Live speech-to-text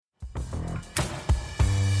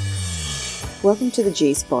Welcome to the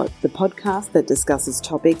G-Spot, the podcast that discusses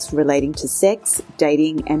topics relating to sex,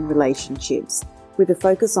 dating, and relationships, with a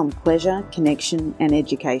focus on pleasure, connection, and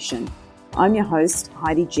education. I'm your host,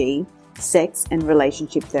 Heidi G, sex and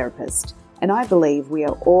relationship therapist, and I believe we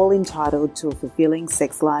are all entitled to a fulfilling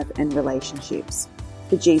sex life and relationships.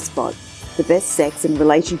 The G-Spot, the best sex and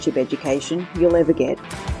relationship education you'll ever get.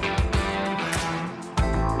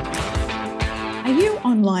 Are you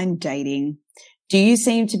online dating? Do you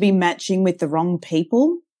seem to be matching with the wrong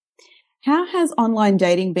people? How has online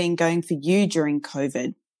dating been going for you during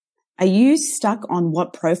COVID? Are you stuck on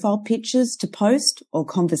what profile pictures to post or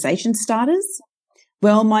conversation starters?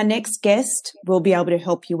 Well, my next guest will be able to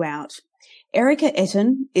help you out. Erika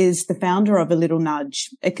Ettin is the founder of A Little Nudge,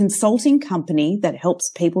 a consulting company that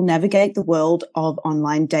helps people navigate the world of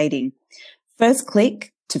online dating. First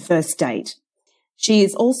click to first date. She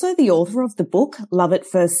is also the author of the book Love at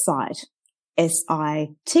First Sight,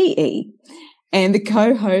 SITE, and the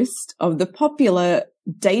co-host of the popular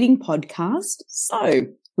dating podcast, So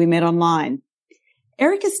We Met Online.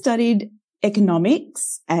 Erika studied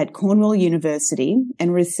economics at Cornell University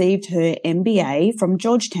and received her MBA from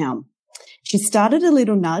Georgetown. She started A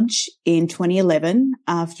Little Nudge in 2011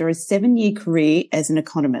 after a 7-year career as an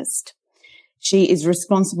economist. She is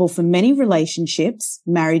responsible for many relationships,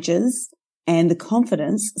 marriages, and the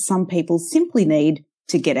confidence some people simply need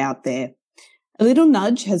to get out there. A Little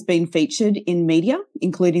Nudge has been featured in media,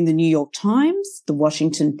 including the New York Times, the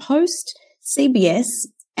Washington Post, CBS,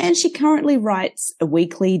 and she currently writes a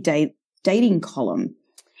weekly dating column.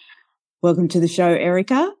 Welcome to the show,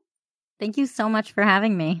 Erika. Thank you so much for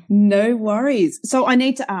having me. No worries. So I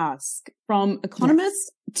need to ask, from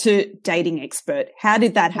economist to dating expert, how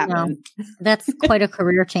did that happen? That's quite a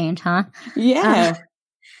career change, huh? Yeah.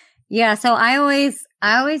 Yeah. So I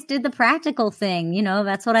always did the practical thing. You know,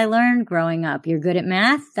 that's what I learned growing up. You're good at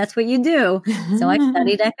math. That's what you do. So I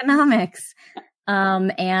studied economics.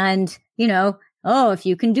 And you know, if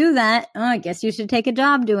you can do that, I guess you should take a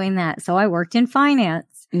job doing that. So I worked in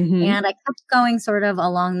finance. Mm-hmm. And I kept going sort of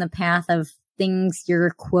along the path of things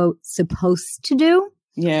you're, quote, supposed to do.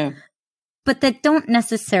 Yeah. But that don't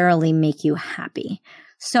necessarily make you happy.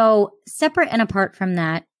 So separate and apart from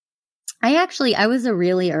that, I was a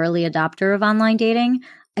really early adopter of online dating.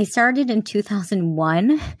 I started in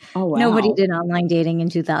 2001. Oh, wow. Nobody did online dating in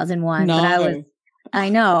 2001. No. But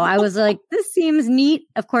I was like, this seems neat.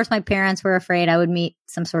 Of course, my parents were afraid I would meet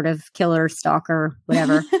some sort of killer, stalker,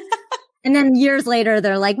 whatever. And then years later,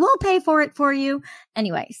 they're like, we'll pay for it for you.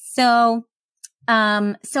 Anyway, so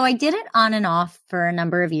I did it on and off for a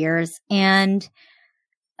number of years. And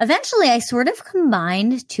eventually I sort of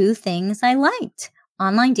combined two things I liked: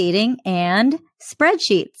 online dating and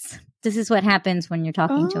spreadsheets. This is what happens when you're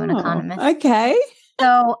talking to an economist. Okay.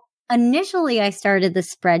 So initially I started the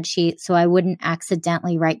spreadsheet so I wouldn't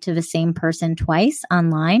accidentally write to the same person twice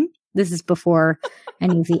online. This is before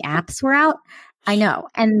any of the apps were out. I know.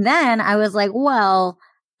 And then I was like, well,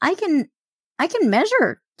 I can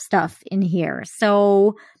measure stuff in here.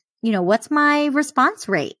 So, you know, what's my response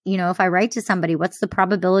rate? You know, if I write to somebody, what's the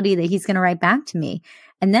probability that he's going to write back to me?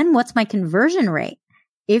 And then what's my conversion rate?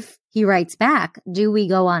 If he writes back, do we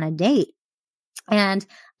go on a date? And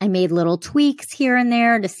I made little tweaks here and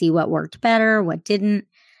there to see what worked better, what didn't.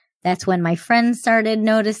 That's when my friends started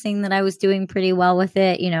noticing that I was doing pretty well with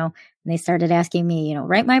it, you know. And they started asking me, you know,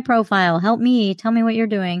 write my profile, help me, tell me what you're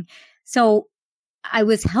doing. So I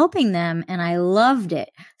was helping them and I loved it.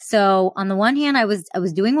 So on the one hand, I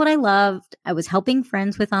was doing what I loved. I was helping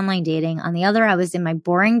friends with online dating. On the other, I was in my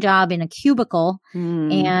boring job in a cubicle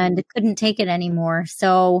and couldn't take it anymore.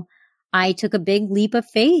 So I took a big leap of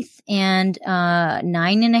faith and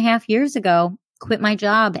 9.5 years ago, quit my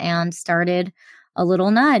job and started A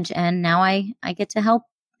Little Nudge. And now I get to help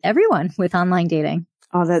everyone with online dating.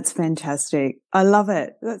 Oh, that's fantastic. I love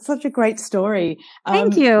it. That's such a great story.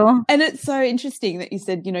 Thank you. And it's so interesting that you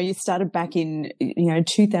said, you know, you started back in,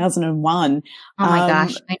 2001. Oh my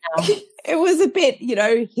gosh, I know. It was a bit,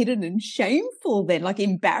 hidden and shameful then, like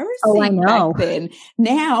embarrassing back then.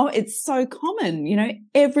 Now it's so common,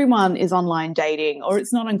 everyone is online dating, or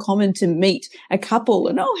it's not uncommon to meet a couple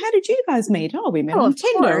and, how did you guys meet? Oh, we met on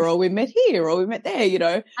Tinder, or we met here, or we met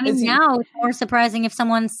there, I mean, now it's more surprising if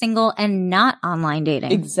someone's single and not online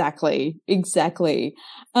dating. Exactly.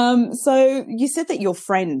 So you said that your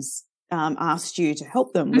friends asked you to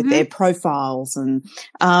help them with their profiles. And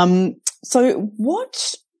so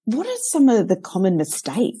what are some of the common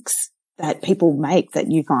mistakes that people make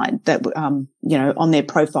that you find that, on their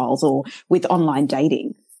profiles or with online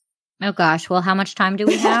dating? Oh, gosh. Well, how much time do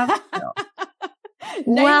we have?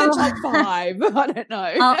 Name the top five. I don't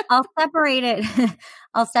know. I'll separate it.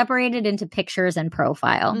 I'll separate it into pictures and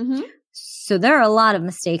profile. Mm-hmm. So there are a lot of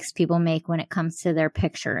mistakes people make when it comes to their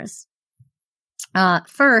pictures.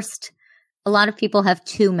 First, a lot of people have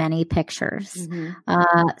too many pictures.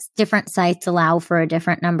 Mm-hmm. Different sites allow for a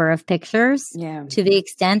different number of pictures. Yeah. To the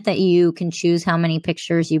extent that you can choose how many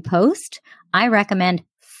pictures you post, I recommend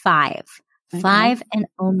 5. Okay. 5 and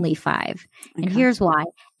only 5. Okay. And here's why.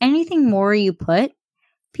 Anything more you put,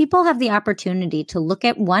 people have the opportunity to look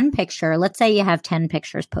at one picture. Let's say you have 10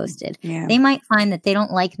 pictures posted. Yeah. They might find that they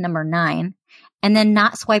don't like number 9 and then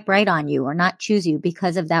not swipe right on you or not choose you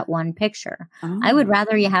because of that one picture. Oh. I would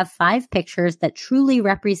rather you have 5 pictures that truly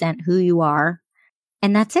represent who you are,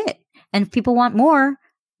 and that's it. And if people want more,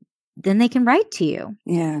 then they can write to you.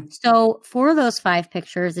 Yeah. So for those 5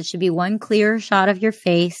 pictures, it should be one clear shot of your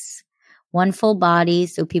face, one full body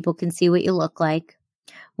so people can see what you look like,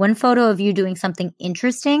 one photo of you doing something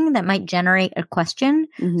interesting that might generate a question.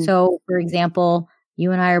 Mm-hmm. So, for example,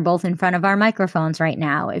 you and I are both in front of our microphones right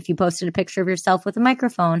now. If you posted a picture of yourself with a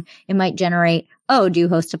microphone, it might generate, oh, do you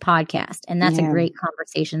host a podcast? And that's a great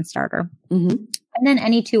conversation starter. Mm-hmm. And then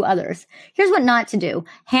any 2 others. Here's what not to do.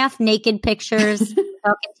 Half naked pictures,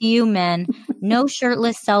 talking to you men, no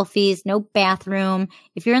shirtless selfies, no bathroom.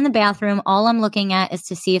 If you're in the bathroom, all I'm looking at is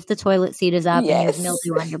to see if the toilet seat is up and you have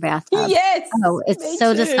mildew on your bathtub. Yes. Oh, it's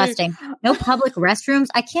so disgusting. No public restrooms.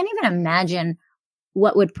 I can't even imagine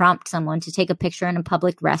what would prompt someone to take a picture in a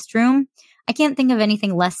public restroom. I can't think of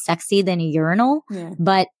anything less sexy than a urinal,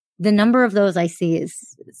 but the number of those I see is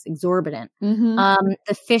exorbitant. Mm-hmm.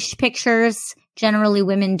 The fish pictures, generally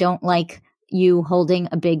women don't like you holding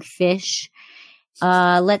a big fish.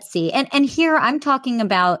 Let's see. And here I'm talking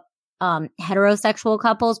about heterosexual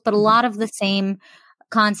couples, but a lot of the same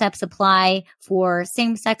concepts apply for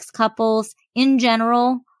same-sex couples. In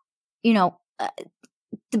general, you know,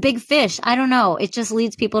 the big fish, I don't know. It just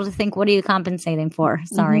leads people to think, what are you compensating for?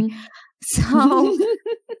 Sorry. Mm-hmm.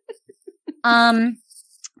 So,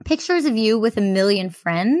 pictures of you with 1 million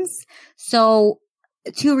friends. So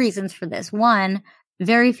 2 reasons for this. One,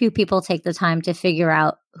 very few people take the time to figure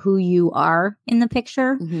out who you are in the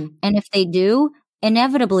picture. Mm-hmm. And if they do,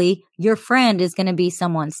 inevitably, your friend is going to be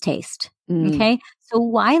someone's taste. Mm. Okay. So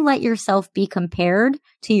why let yourself be compared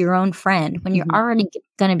to your own friend when you're already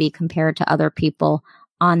going to be compared to other people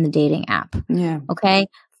on the dating app? Yeah. Okay.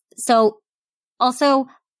 So also,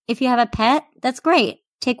 if you have a pet, that's great.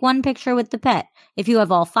 Take 1 picture with the pet. If you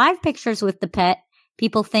have all 5 pictures with the pet,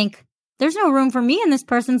 people think there's no room for me in this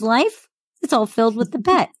person's life. It's all filled with the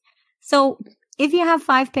pet. So if you have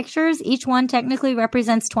 5 pictures, each one technically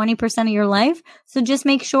represents 20% of your life. So just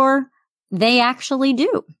make sure they actually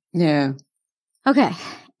do. Yeah. Okay.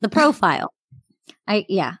 The profile. Make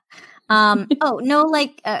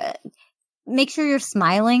sure you're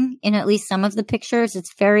smiling in at least some of the pictures.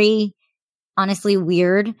 It's very honestly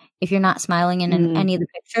weird if you're not smiling in any of the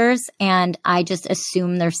pictures. And I just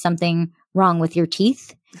assume there's something wrong with your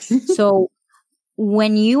teeth. So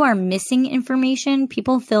when you are missing information,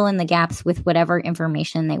 people fill in the gaps with whatever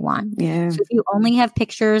information they want. Yeah. So if you only have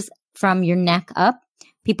pictures from your neck up,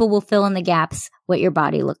 people will fill in the gaps what your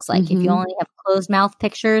body looks like. If you only have closed mouth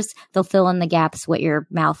pictures, they'll fill in the gaps what your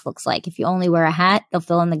mouth looks like. If you only wear a hat, they'll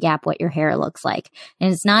fill in the gap what your hair looks like.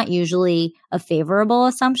 And it's not usually a favorable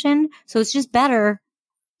assumption. So it's just better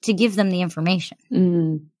to give them the information.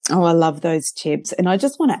 Mm. Oh, I love those tips. And I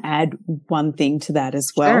just want to add one thing to that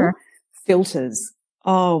as well. Sure. Filters.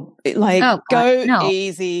 Go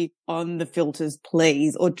easy on the filters,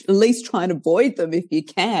 please, or at least try and avoid them if you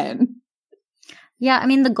can. Yeah, I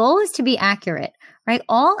mean, the goal is to be accurate, right?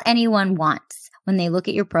 All anyone wants when they look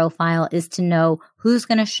at your profile is to know who's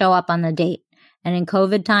going to show up on the date. And in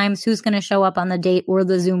COVID times, who's going to show up on the date or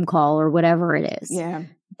the Zoom call or whatever it is. Yeah.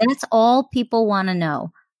 That's all people want to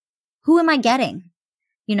know. Who am I getting?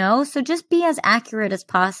 You know, so just be as accurate as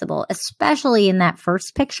possible, especially in that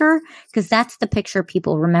first picture, because that's the picture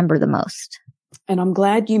people remember the most. And I'm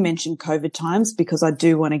glad you mentioned COVID times because I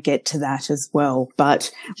do want to get to that as well. But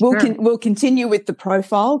we'll continue with the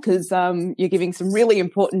profile because you're giving some really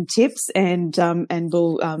important tips, and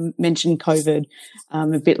we'll mention COVID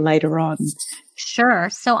a bit later on. Sure.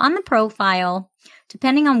 So on the profile,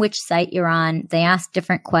 depending on which site you're on, they ask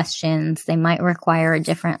different questions. They might require a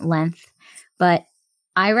different length, but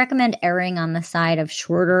I recommend erring on the side of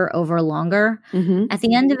shorter over longer. Mm-hmm. At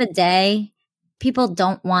the end of the day, people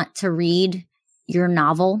don't want to read your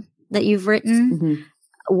novel that you've written.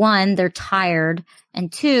 Mm-hmm. 1, they're tired.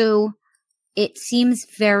 And 2, it seems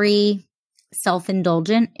very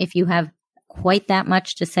self-indulgent if you have quite that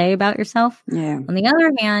much to say about yourself. Yeah. On the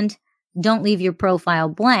other hand, don't leave your profile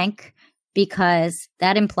blank because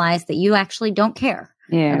that implies that you actually don't care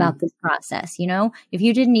about this process. You know, if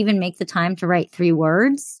you didn't even make the time to write 3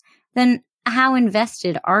 words, then how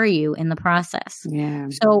invested are you in the process? Yeah.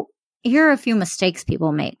 So here are a few mistakes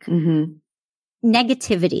people make.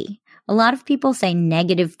 Negativity. A lot of people say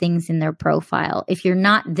negative things in their profile. If you're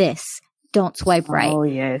not this, don't swipe right. Oh,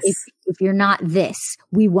 yes. If you're not this,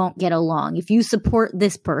 we won't get along. If you support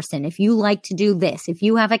this person, if you like to do this, if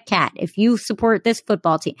you have a cat, if you support this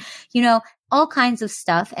football team, you know, all kinds of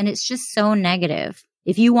stuff. And it's just so negative.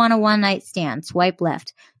 If you want a one-night stand, swipe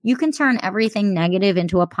left. You can turn everything negative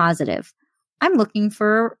into a positive. I'm looking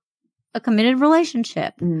for a committed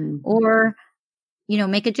relationship, or, you know,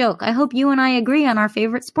 make a joke. I hope you and I agree on our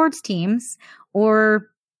favorite sports teams, or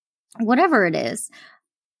whatever it is.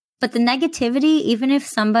 But the negativity, even if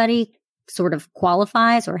somebody sort of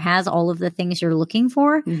qualifies or has all of the things you're looking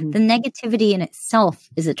for, the negativity in itself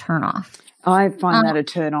is a turnoff. I find that a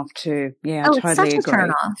turnoff too. Yeah, I totally agree. It's such a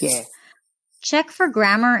turnoff. Yeah. Check for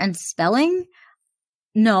grammar and spelling.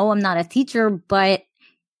 No, I'm not a teacher, but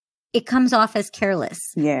it comes off as careless.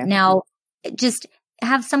 Yeah. Now, just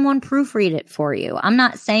have someone proofread it for you. I'm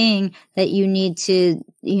not saying that you need to,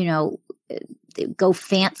 you know, go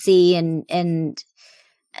fancy and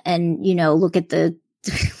you know, look at the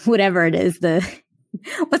whatever it is,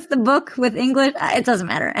 what's the book with English? It doesn't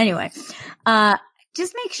matter. Anyway,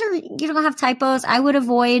 just make sure you don't have typos. I would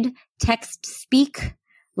avoid text speak,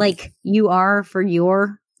 like you are for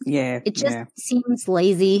your. Yeah. It just seems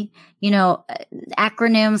lazy. You know,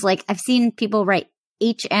 acronyms, like I've seen people write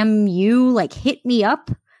HMU, like hit me up.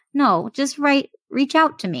 No, just reach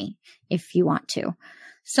out to me if you want to.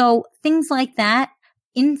 So things like that.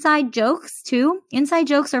 Inside jokes too. Inside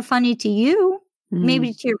jokes are funny to you,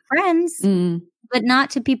 maybe to your friends, but not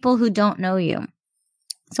to people who don't know you.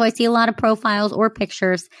 So I see a lot of profiles or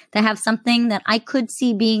pictures that have something that I could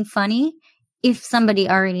see being funny if somebody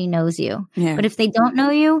already knows you. Yeah. But if they don't know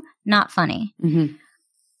you, not funny.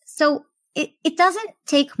 So it doesn't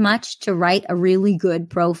take much to write a really good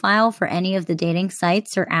profile for any of the dating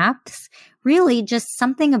sites or apps. Really just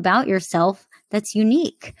something about yourself that's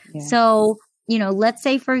unique. Yeah. So, you know, let's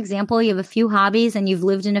say, for example, you have a few hobbies and you've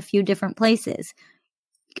lived in a few different places.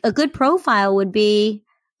 A good profile would be,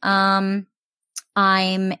 I'm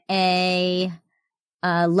a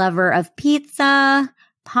lover of pizza,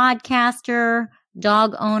 podcaster,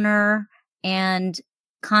 dog owner, and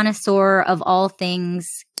connoisseur of all things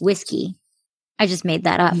whiskey. I just made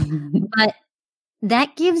that up. But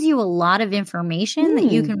that gives you a lot of information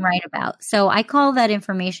that you can write about. So I call that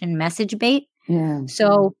information message bait. Yeah.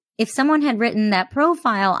 So if someone had written that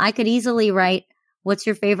profile, I could easily write, what's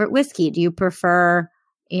your favorite whiskey? Do you prefer,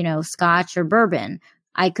 you know, scotch or bourbon?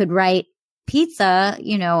 I could write pizza,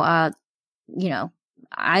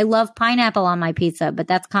 I love pineapple on my pizza, but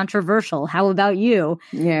that's controversial. How about you?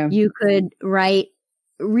 Yeah. You could write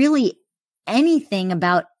really anything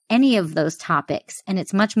about any of those topics. And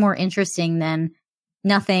it's much more interesting than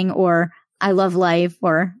nothing, or I love life,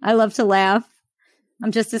 or I love to laugh.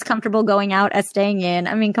 I'm just as comfortable going out as staying in.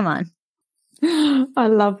 I mean, come on. I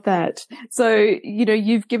love that. So, you know,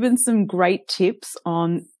 you've given some great tips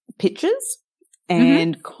on pictures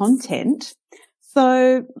and content.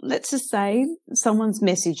 So let's just say someone's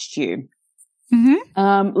messaged you.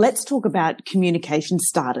 Let's talk about communication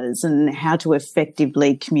starters and how to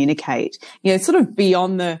effectively communicate, you know, sort of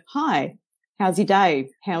beyond the, hi, how's your day?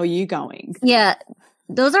 How are you going? Yeah.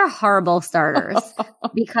 Those are horrible starters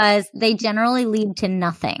because they generally lead to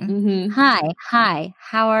nothing. Hi,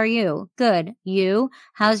 how are you? Good. You?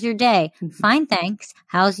 How's your day? Fine, thanks.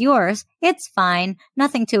 How's yours? It's fine.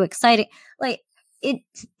 Nothing too exciting. Like, it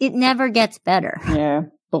never gets better. Yeah,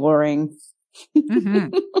 boring.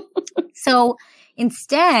 So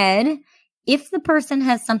instead, if the person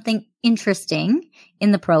has something interesting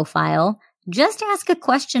in the profile, just ask a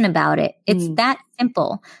question about it. It's that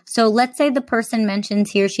simple. So let's say the person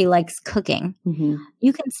mentions he or she likes cooking.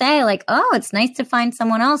 You can say like, oh, it's nice to find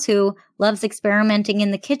someone else who loves experimenting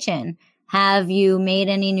in the kitchen. Have you made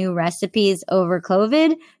any new recipes over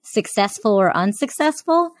COVID, successful or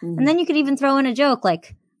unsuccessful? And then you could even throw in a joke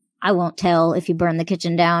like, I won't tell if you burn the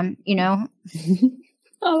kitchen down, you know?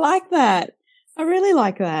 I like that. I really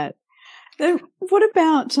like that. Then what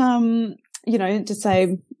about, you know, to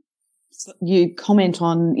say you comment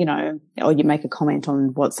on, you know, or you make a comment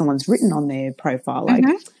on what someone's written on their profile, like,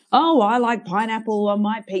 oh, I like pineapple on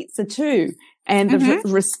my pizza too. And the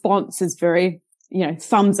response is very, you know,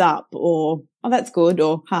 thumbs up or, oh, that's good,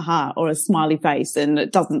 or haha, or a smiley face. And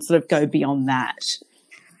it doesn't sort of go beyond that.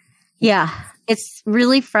 Yeah. It's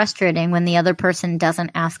really frustrating when the other person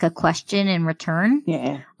doesn't ask a question in return.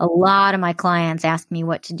 Yeah. A lot of my clients ask me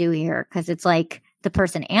what to do here because it's like the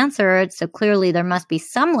person answered, so clearly there must be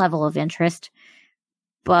some level of interest,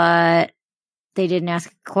 but they didn't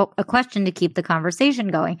ask a question to keep the conversation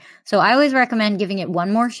going. So I always recommend giving it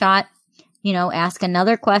one more shot, ask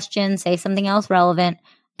another question, say something else relevant.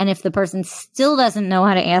 And if the person still doesn't know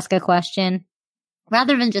how to ask a question,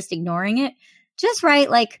 rather than just ignoring it, just write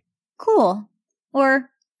like, cool, or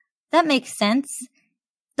that makes sense.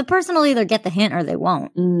 The person will either get the hint or they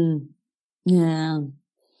won't. Yeah.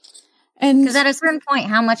 Because at a certain point,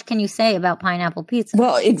 how much can you say about pineapple pizza?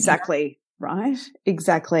 Well, exactly. Right.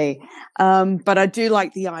 Exactly. But I do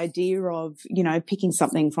like the idea of, picking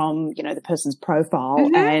something from, the person's profile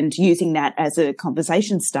and using that as a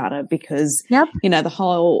conversation starter because, the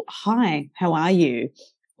whole, hi, how are you?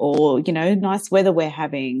 Or, nice weather we're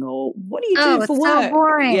having, or what do you do for work? So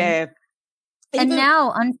boring. Yeah. And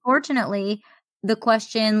now, unfortunately, the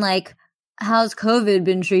question like, how's COVID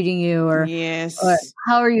been treating you? Or, yes. Or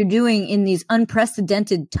how are you doing in these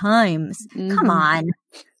unprecedented times? Come on.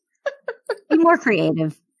 Be more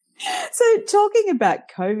creative. So talking about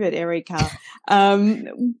COVID, Erika,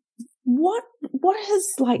 what has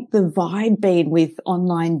like the vibe been with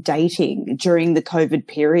online dating during the COVID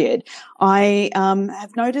period? I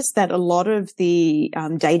have noticed that a lot of the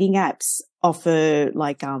dating apps offer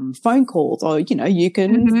like phone calls, or you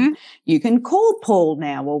can call Paul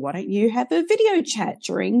now, or why don't you have a video chat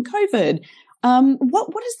during COVID?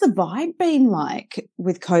 What has the vibe been like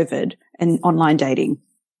with COVID and online dating?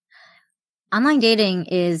 Online dating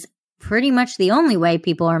is pretty much the only way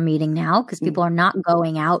people are meeting now because people are not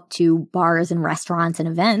going out to bars and restaurants and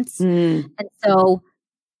events. And so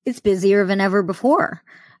it's busier than ever before.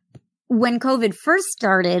 When COVID first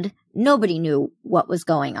started, nobody knew what was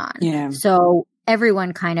going on. Yeah. So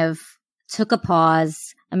everyone kind of took a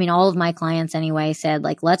pause. I mean, all of my clients anyway said,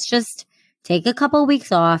 like, let's just take a couple of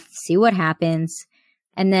weeks off, see what happens.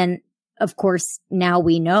 And then, of course, now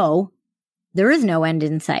we know there is no end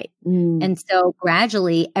in sight. And so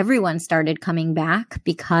gradually everyone started coming back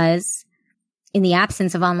because in the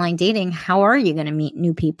absence of online dating, how are you going to meet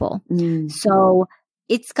new people? So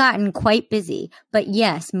it's gotten quite busy. But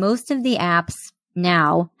yes, most of the apps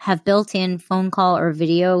now have built-in phone call or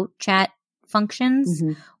video chat functions,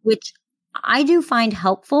 which I do find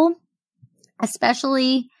helpful,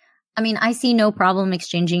 especially I see no problem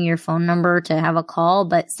exchanging your phone number to have a call,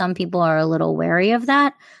 but some people are a little wary of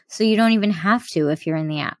that. So you don't even have to if you're in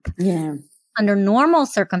the app. Yeah. Under normal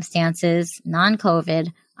circumstances,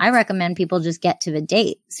 non-COVID, I recommend people just get to the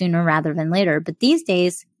date sooner rather than later. But these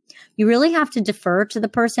days, you really have to defer to the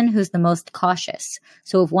person who's the most cautious.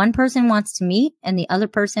 So if one person wants to meet and the other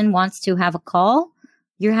person wants to have a call,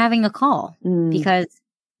 you're having a call because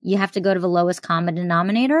you have to go to the lowest common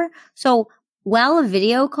denominator. So while a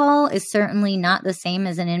video call is certainly not the same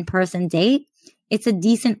as an in-person date, it's a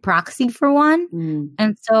decent proxy for one.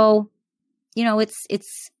 And so,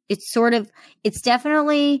 it's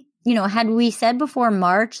definitely, had we said before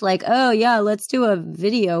March, like, oh yeah, let's do a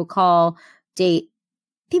video call date,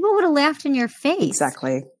 people would have laughed in your face.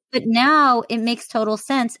 Exactly. But now it makes total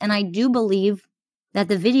sense. And I do believe that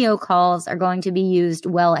the video calls are going to be used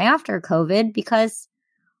well after COVID because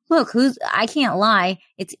look, I can't lie.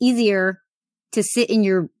 It's easier to sit in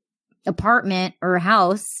your apartment or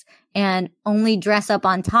house and only dress up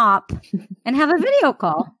on top and have a video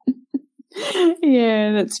call.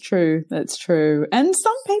 Yeah, that's true. That's true. And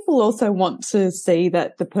some people also want to see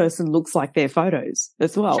that the person looks like their photos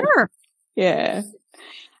as well. Sure. Yeah.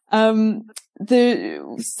 Some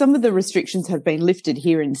of the restrictions have been lifted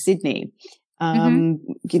here in Sydney.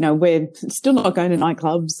 We're still not going to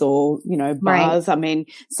nightclubs or, bars. Right. I mean,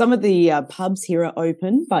 some of the pubs here are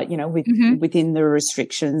open, but, within the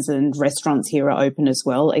restrictions, and restaurants here are open as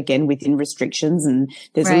well, again, within restrictions. And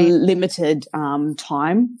there's a limited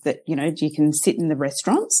time that, you can sit in the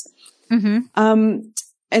restaurants.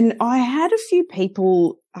 And I had a few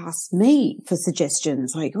people ask me for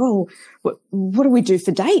suggestions like, oh, what do we do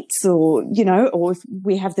for dates? Or, or if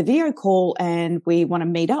we have the video call and we want to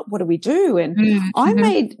meet up, what do we do? And I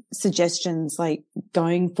made suggestions like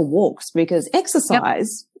going for walks because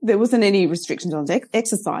exercise, there wasn't any restrictions on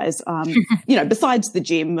exercise, besides the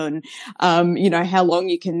gym and, how long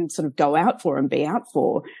you can sort of go out for and be out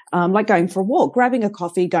for, like going for a walk, grabbing a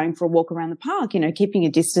coffee, going for a walk around the park, keeping a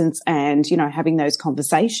distance and, having those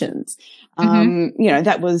conversations.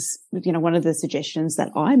 That was, one of the suggestions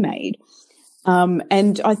that I made.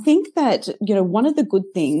 And I think that, one of the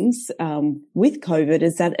good things, with COVID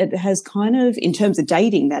is that it has kind of, in terms of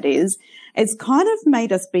dating, that is, it's kind of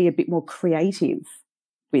made us be a bit more creative.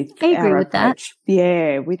 with I agree our with that. approach.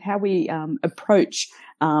 Yeah, with how we approach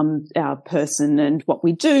our person and what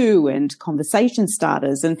we do and conversation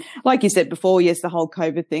starters. And like you said before, yes, the whole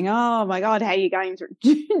COVID thing. Oh my God, how are you going through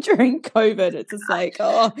during COVID? It's just like,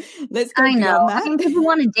 oh, let's go beyond that. I mean, people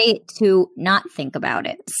want to date to not think about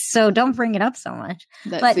it. So don't bring it up so much.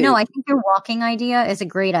 But no, I think your walking idea is a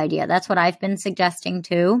great idea. That's what I've been suggesting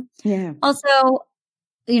too. Yeah. Also,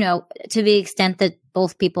 you know, to the extent that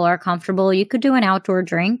both people are comfortable, you could do an outdoor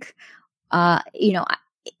drink. You know,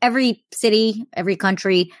 every city, every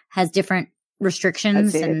country has different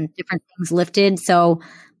restrictions and different things lifted. So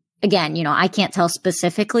again, you know, I can't tell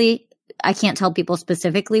people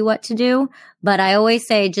specifically what to do, but I always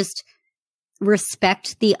say just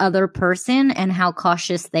respect the other person and how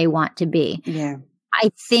cautious they want to be. Yeah.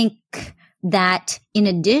 I think that in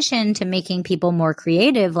addition to making people more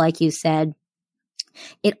creative, like you said,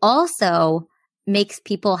 it also makes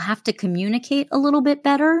people have to communicate a little bit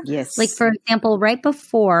better. Yes. Like, for example, right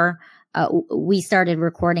before we started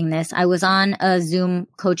recording this, I was on a Zoom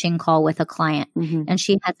coaching call with a client, and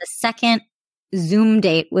she has a second Zoom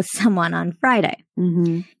date with someone on Friday.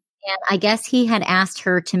 And I guess he had asked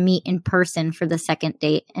her to meet in person for the second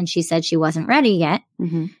date, and she said she wasn't ready yet.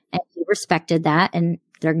 And he respected that, and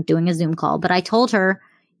they're doing a Zoom call. But I told her,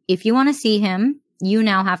 if you want to see him, you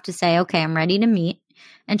now have to say, okay, I'm ready to meet.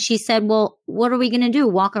 And she said, well, what are we going to do?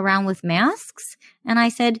 Walk around with masks? And I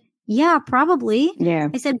said, yeah, probably. Yeah.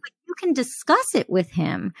 I said, but you can discuss it with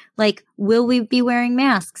him. Like, will we be wearing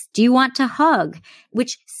masks? Do you want to hug?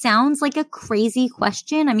 Which sounds like a crazy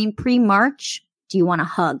question. I mean, pre-March, do you want to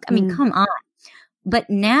hug? I mean, come on. But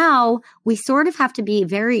now we sort of have to be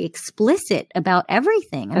very explicit about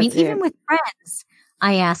everything. I mean, even with friends,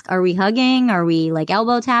 I ask, are we hugging? Are we like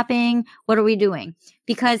elbow tapping? What are we doing?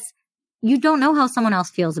 Because you don't know how someone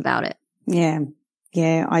else feels about it. Yeah.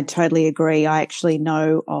 Yeah, I totally agree. I actually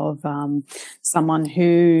know of someone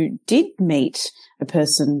who did meet a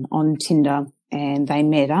person on Tinder, and they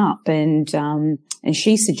met up, and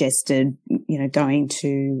she suggested, you know, going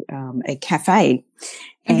to a cafe.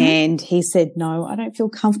 And he said, no, I don't feel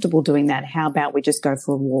comfortable doing that. How about we just go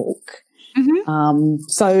for a walk?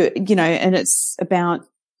 So, you know, and it's about,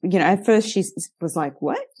 you know, at first she was like,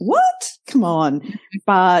 what? Come on.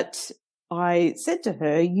 But I said to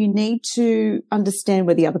her, you need to understand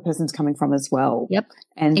where the other person's coming from as well.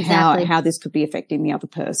 And exactly. how this could be affecting the other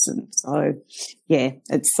person. So yeah,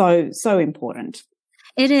 it's so important.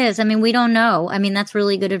 It is. I mean, we don't know. I mean, that's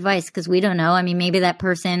really good advice because we don't know. I mean, maybe that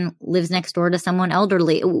person lives next door to someone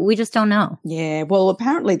elderly. We just don't know. Yeah. Well,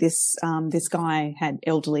 apparently this guy had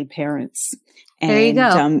elderly parents. And, there you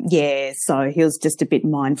go. Yeah. So he was just a bit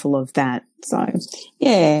mindful of that. So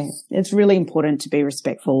yeah, it's really important to be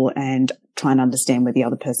respectful and try and understand where the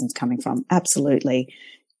other person's coming from. Absolutely.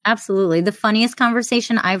 Absolutely. The funniest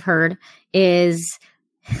conversation I've heard is,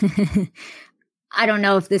 I don't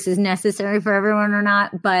know if this is necessary for everyone or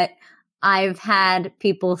not, but I've had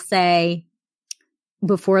people say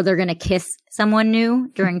before they're going to kiss someone new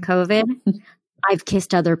during COVID, I've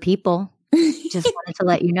kissed other people. Just wanted to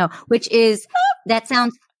let you know, that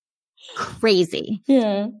sounds crazy.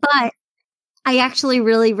 Yeah. But I actually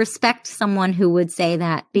really respect someone who would say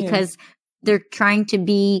that because they're trying to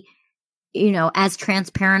be, you know, as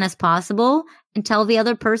transparent as possible and tell the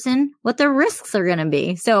other person what their risks are going to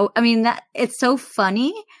be. So, I mean, that it's so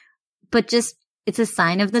funny, but just it's a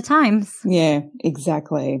sign of the times. Yeah,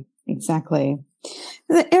 exactly.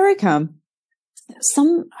 Erika,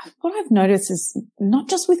 what I've noticed is not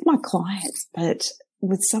just with my clients, but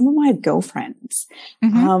with some of my girlfriends,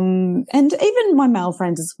 and even my male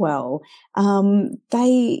friends as well.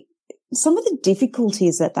 Some of the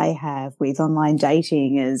difficulties that they have with online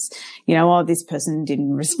dating is, you know, oh, this person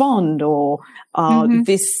didn't respond, or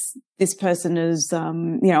this person is, you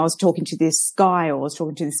know, I was talking to this guy or I was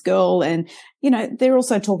talking to this girl, and, you know, they're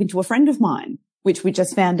also talking to a friend of mine, which we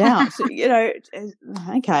just found out, you know,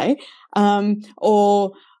 okay.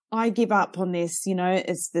 Or I give up on this, you know,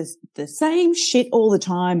 it's the same shit all the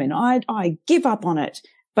time, and I give up on it.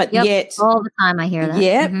 But yet all the time I hear that.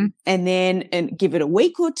 Yeah. And then give it a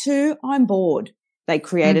week or two, I'm bored. They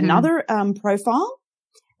create another profile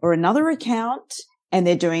or another account, and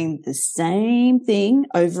they're doing the same thing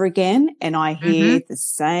over again. And I hear the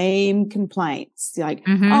same complaints like,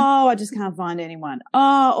 oh, I just can't find anyone.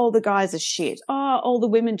 Oh, all the guys are shit. Oh, all the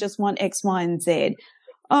women just want X, Y, and Z.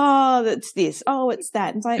 Oh, that's this. Oh, it's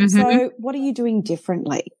that. And it's like, so what are you doing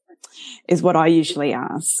differently is what I usually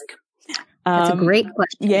ask. That's a great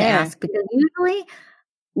question to ask, because usually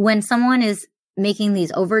when someone is making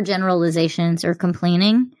these overgeneralizations or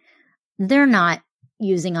complaining, they're not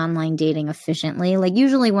using online dating efficiently. Like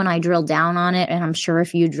usually when I drill down on it, and I'm sure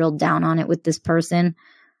if you drilled down on it with this person,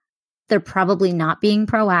 they're probably not being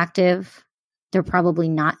proactive. They're probably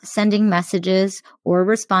not sending messages or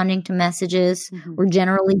responding to messages or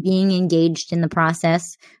generally being engaged in the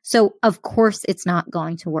process. So of course it's not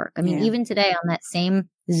going to work. I mean, even today on that same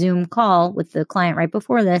Zoom call with the client right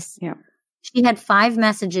before this, she had 5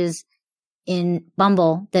 messages in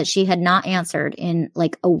Bumble that she had not answered in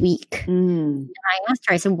like a week. And I asked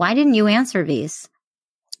her, I said, why didn't you answer these?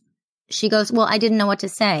 She goes, well, I didn't know what to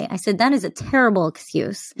say. I said, that is a terrible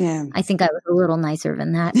excuse. I think I was a little nicer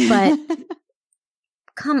than that, but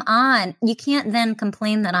come on. You can't then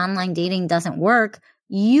complain that online dating doesn't work.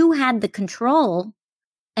 You had the control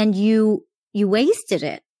and you wasted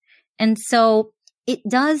it. And so it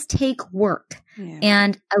does take work.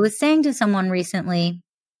 And I was saying to someone recently,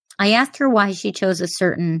 I asked her why she chose a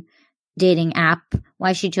certain dating app,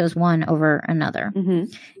 why she chose one over another.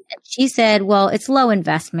 And she said, well, it's low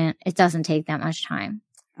investment. It doesn't take that much time.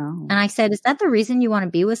 And I said, is that the reason you want to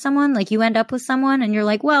be with someone? Like you end up with someone and you're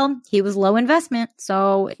like, well, he was low investment,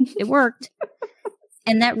 so it worked.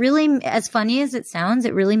 And that really, as funny as it sounds,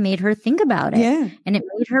 it really made her think about it. And it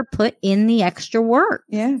made her put in the extra work.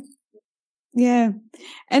 And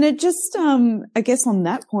it just, I guess on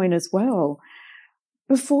that point as well,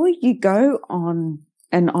 before you go on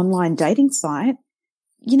an online dating site,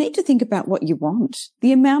 you need to think about what you want.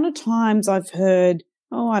 The amount of times I've heard,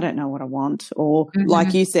 oh, I don't know what I want, or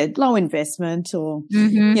like you said, low investment, or,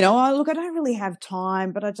 you know, oh, look, I don't really have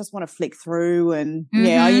time, but I just want to flick through and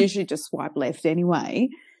I usually just swipe left anyway.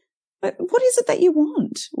 But what is it that you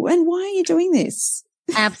want? And why are you doing this?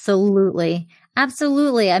 Absolutely.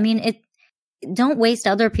 I mean, don't waste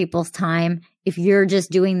other people's time if you're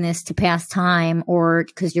just doing this to pass time or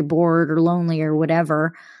because you're bored or lonely or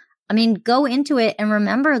whatever. I mean, go into it and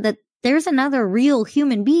remember that there's another real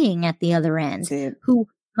human being at the other end who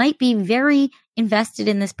might be very invested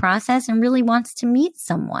in this process and really wants to meet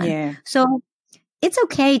someone. So it's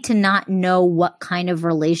okay to not know what kind of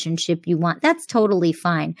relationship you want. That's totally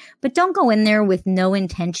fine. But don't go in there with no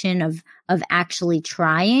intention of actually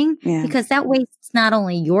trying because that wastes not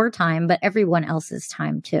only your time, but everyone else's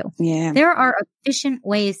time too. There are efficient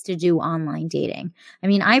ways to do online dating. I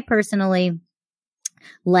mean, I personally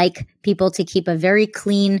like people to keep a very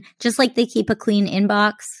clean, just like they keep a clean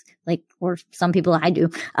inbox, like, or some people I do,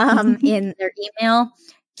 in their email,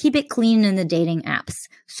 keep it clean in the dating apps.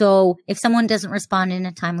 So if someone doesn't respond in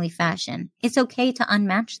a timely fashion, it's okay to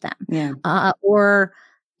unmatch them. Or,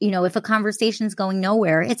 you know, if a conversation's going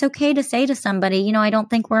nowhere, it's okay to say to somebody, you know, I don't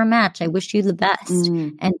think we're a match. I wish you the best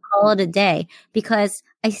and call it a day. Because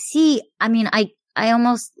I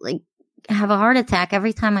almost like have a heart attack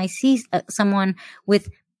every time I see someone with,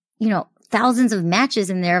 you know, thousands of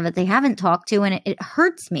matches in there that they haven't talked to. And it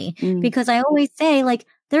hurts me because I always say, like,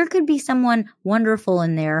 there could be someone wonderful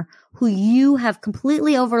in there who you have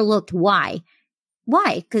completely overlooked. Why?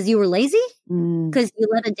 Because you were lazy? Because you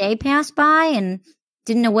let a day pass by and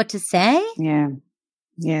didn't know what to say? Yeah.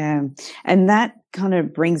 And that kind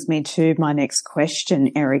of brings me to my next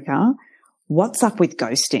question, Erika. What's up with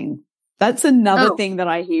ghosting? That's another thing that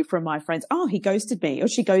I hear from my friends. Oh, he ghosted me or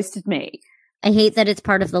she ghosted me. I hate that it's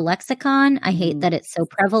part of the lexicon. I hate that it's so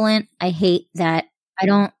prevalent. I hate that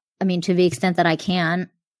to the extent that I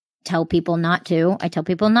can tell people not to, I tell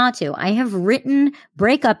people not to. I have written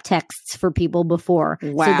breakup texts for people before so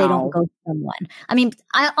they don't ghost someone. I mean,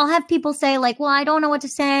 I'll have people say like, well, I don't know what to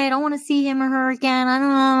say. I don't want to see him or her again.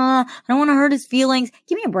 I don't want to hurt his feelings.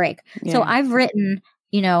 Give me a break. So I've written,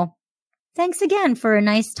 you know, thanks again for a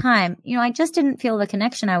nice time. You know, I just didn't feel the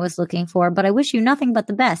connection I was looking for, but I wish you nothing but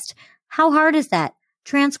the best. How hard is that?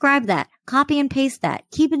 Transcribe that, copy and paste that,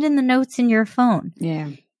 keep it in the notes in your phone.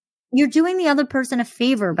 You're doing the other person a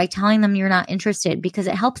favor by telling them you're not interested because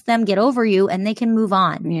it helps them get over you and they can move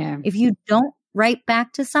on. If you don't write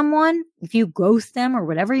back to someone, if you ghost them or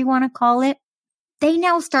whatever you want to call it, they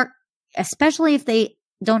now start, especially if they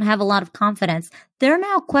don't have a lot of confidence, they're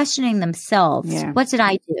now questioning themselves. What did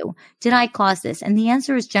I do? Did I cause this? And the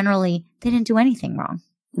answer is generally, they didn't do anything wrong.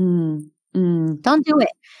 Don't do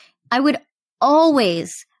it. I would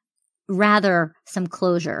always rather some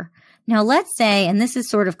closure. Now, let's say, and this is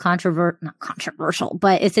sort of not controversial,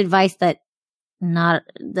 but it's advice that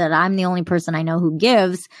I'm the only person I know who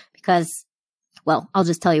gives because, well, I'll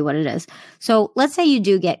just tell you what it is. So let's say you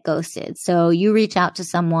do get ghosted. So you reach out to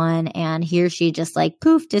someone and he or she just like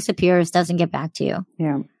poof, disappears, doesn't get back to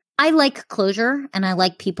you. I like closure and I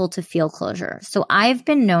like people to feel closure. So I've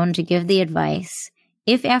been known to give the advice,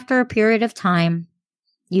 if after a period of time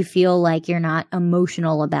you feel like you're not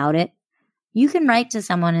emotional about it, you can write to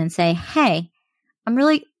someone and say, hey, I'm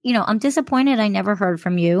really, I'm disappointed I never heard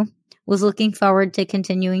from you. Was looking forward to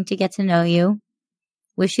continuing to get to know you.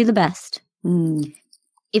 Wish you the best. Mm.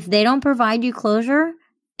 If they don't provide you closure,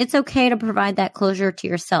 it's okay to provide that closure to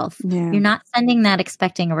yourself. Yeah. You're not sending that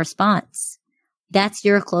expecting a response. That's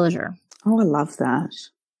your closure. Oh, I love that.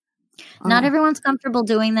 Not everyone's comfortable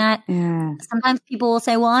doing that. Yeah. Sometimes people will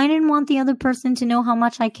say, well, I didn't want the other person to know how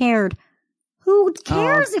much I cared. Who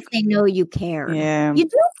cares if they know you cared? Yeah. You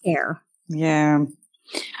do care. Yeah.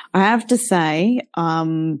 I have to say,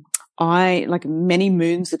 I, like many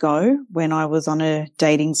moons ago when I was on a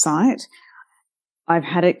dating site, I've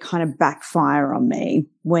had it kind of backfire on me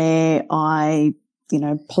where I,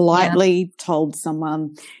 politely told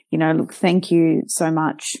someone, look, thank you so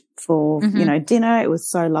much for, dinner. It was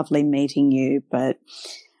so lovely meeting you, but,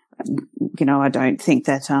 I don't think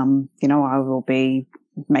that, I will be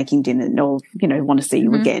making dinner or, want to see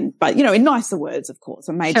you again. But, in nicer words, of course.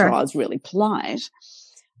 I made sure I was really polite.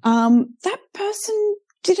 That person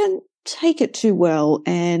didn't take it too well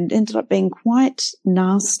and ended up being quite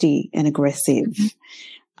nasty and aggressive,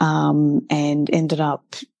 and ended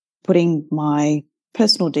up putting my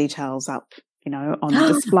personal details up, on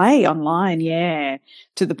display online. Yeah.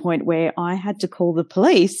 To the point where I had to call the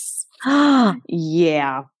police.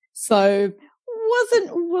 Yeah. So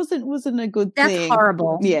wasn't a good thing. That's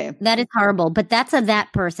horrible. Yeah. That is horrible. But that's a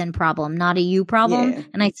that person problem, not a you problem. Yeah.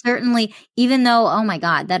 And I certainly, even though, oh my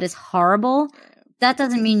God, that is horrible, that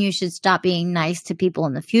doesn't mean you should stop being nice to people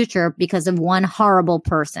in the future because of one horrible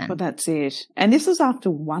person. Well, that's it. And this was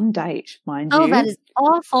after one date, mind you. Oh, that is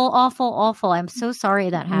awful, awful, awful. I'm so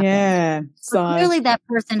sorry that happened. Yeah. So clearly that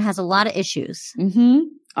person has a lot of issues.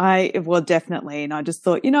 Well, definitely. And I just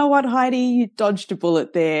thought, you know what, Heidi, you dodged a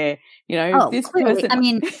bullet there. This clearly. person. I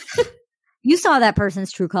mean, you saw that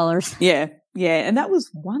person's true colors. Yeah. Yeah. And that was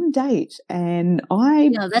one date. And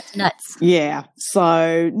no, that's nuts. Yeah.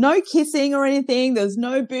 So no kissing or anything. There's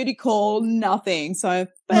no booty call, nothing. So,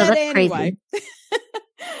 but that's anyway.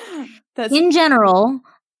 In general,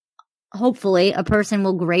 hopefully a person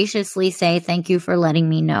will graciously say, thank you for letting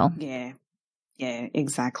me know. Yeah. Yeah,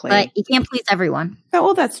 exactly. But you can't please everyone.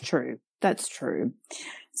 Well, that's true. That's true.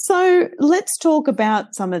 So let's talk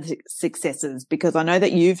about some of the successes, because I know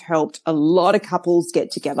that you've helped a lot of couples get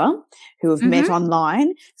together who have met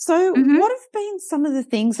online. So what have been some of the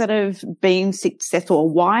things that have been successful, or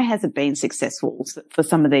why has it been successful for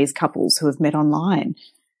some of these couples who have met online?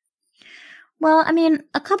 Well, I mean,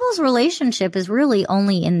 a couple's relationship is really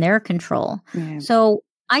only in their control. Yeah. So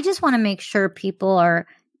I just want to make sure people are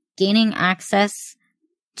gaining access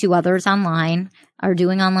to others online, are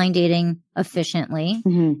doing online dating efficiently.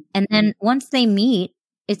 And then once they meet,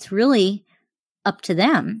 it's really up to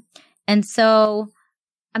them. And so,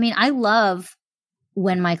 I mean, I love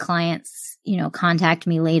when my clients, contact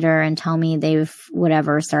me later and tell me they've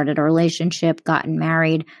started a relationship, gotten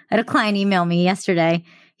married. I had a client email me yesterday.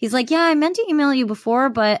 He's like, yeah, I meant to email you before,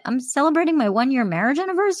 but I'm celebrating my 1-year marriage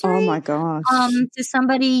anniversary. Oh my gosh. To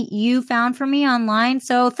somebody you found for me online.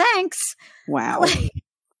 So thanks. Wow.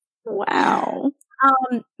 Wow.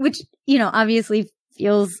 Which, obviously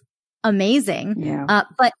feels amazing. Yeah.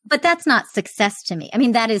 But that's not success to me. I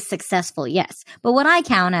mean, that is successful. Yes. But what I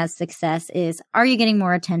count as success is, are you getting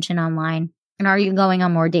more attention online? And are you going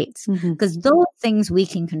on more dates? Because those things we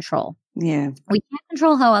can control. Yeah. We can't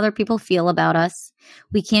control how other people feel about us.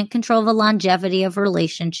 We can't control the longevity of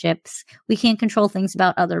relationships. We can't control things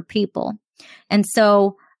about other people. And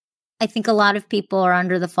so I think a lot of people are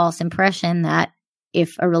under the false impression that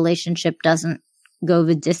if a relationship doesn't go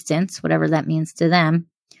the distance, whatever that means to them,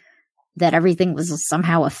 that everything was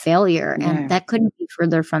somehow a failure. Yeah. And that couldn't be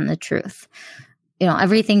further from the truth.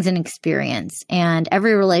 Everything's an experience, and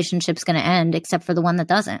every relationship's going to end except for the one that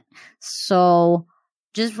doesn't. So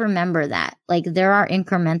just remember that, there are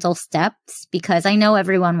incremental steps, because I know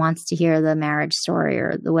everyone wants to hear the marriage story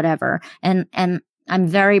or the whatever. And I'm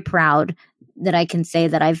very proud that I can say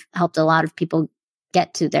that I've helped a lot of people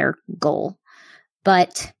get to their goal.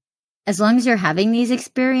 But as long as you're having these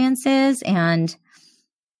experiences and,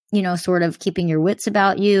 sort of keeping your wits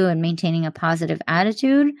about you and maintaining a positive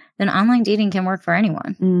attitude, then online dating can work for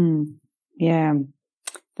anyone. Yeah.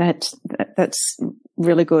 That's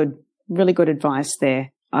really good advice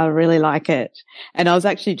there. I really like it. And I was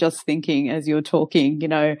actually just thinking as you were talking,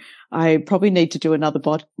 I probably need to do another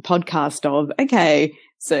podcast of, okay,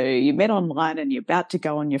 so you met online and you're about to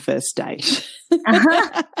go on your first date.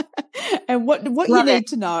 And what you need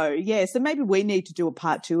to know. Yeah. So maybe we need to do a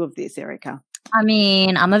part 2 of this, Erika. I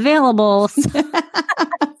mean, I'm available.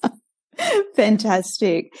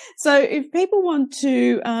 Fantastic. So if people want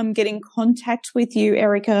to get in contact with you,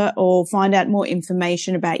 Erika, or find out more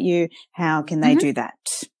information about you, how can they do that?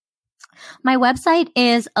 My website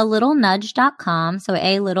is alittle.nudge.com. So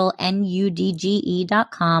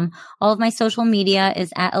AlittleNudge.com. All of my social media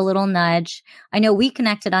is at A Little Nudge. I know we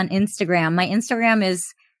connected on Instagram. My Instagram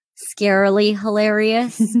is scarily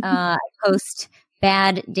hilarious. I post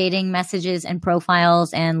bad dating messages and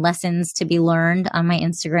profiles and lessons to be learned on my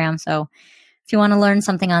Instagram. So if you want to learn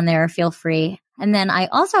something on there, feel free. And then I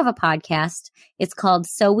also have a podcast. It's called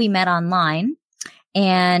So We Met Online.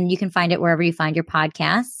 And you can find it wherever you find your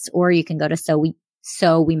podcasts, or you can go to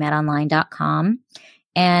sowemetonline.com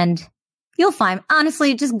and you'll find,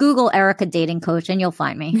 honestly, just Google Erika Dating Coach and you'll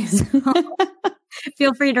find me. So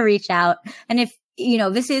feel free to reach out. And if,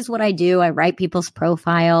 this is what I do, I write people's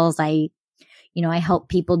profiles. I help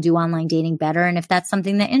people do online dating better. And if that's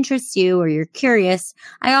something that interests you or you're curious,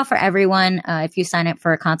 I offer everyone, if you sign up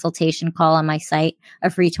for a consultation call on my site, a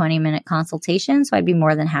free 20-minute consultation. So I'd be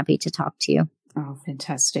more than happy to talk to you. Oh,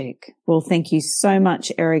 fantastic. Well, thank you so much,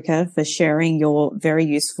 Erika, for sharing your very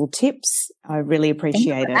useful tips. I really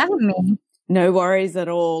appreciate it. Having me. No worries at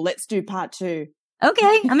all. Let's do part 2.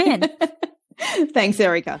 Okay, I'm in. Thanks,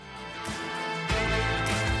 Erika.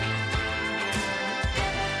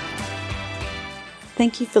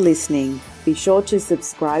 Thank you for listening. Be sure to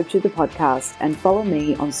subscribe to the podcast and follow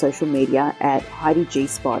me on social media at Heidi G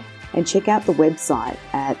Spot, and check out the website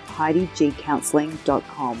at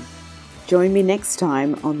HeidiGCounselling.com. Join me next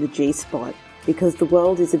time on the G Spot, because the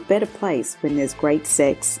world is a better place when there's great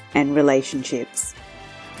sex and relationships.